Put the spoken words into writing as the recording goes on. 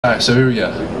Alright, so here we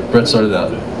go. Bret started out.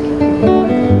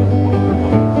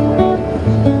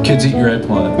 Kids eat your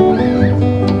eggplant.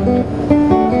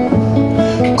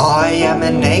 I am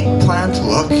an eggplant,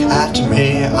 look at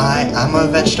me. I am a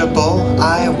vegetable.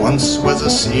 I once was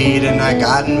a seed in a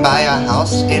garden by a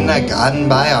house, in a garden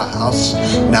by a house.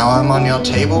 Now I'm on your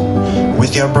table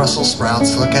with your Brussels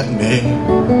sprouts, look at me.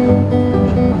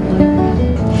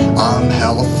 I'm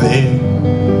healthy.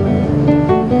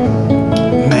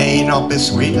 May not be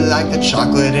sweet like the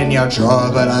chocolate in your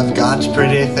drawer, but I've got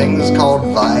pretty things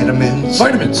called vitamins.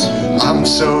 Vitamins! I'm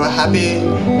so happy,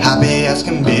 happy as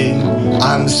can be.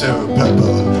 I'm so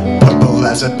purple, purple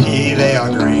as a pea, they are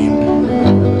green,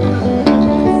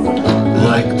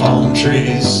 like palm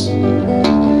trees.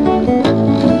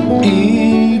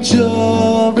 Eat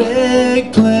your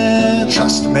eggplant.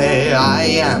 Trust me, I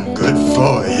am good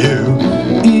for you.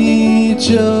 Eat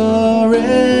your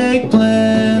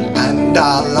eggplant. And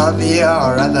I'll love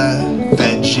your other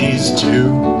veggies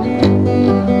too.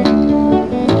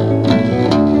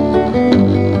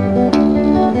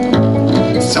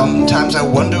 Sometimes I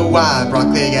wonder why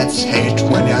broccoli gets hate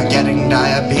when you're getting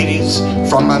diabetes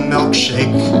from a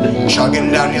milkshake.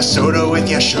 Chugging down your soda with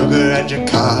your sugar and your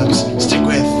carbs. Stick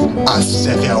with us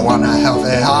if you want a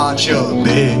healthy heart, you'll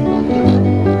be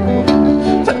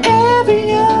forever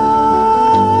young.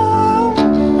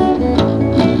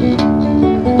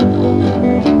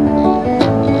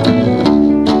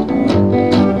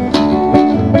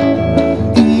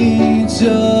 Eat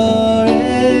your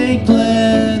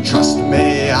eggplant. Trust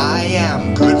me, I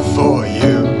am good for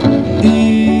you.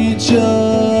 Eat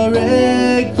your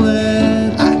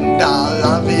eggplant. And I'll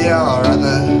love your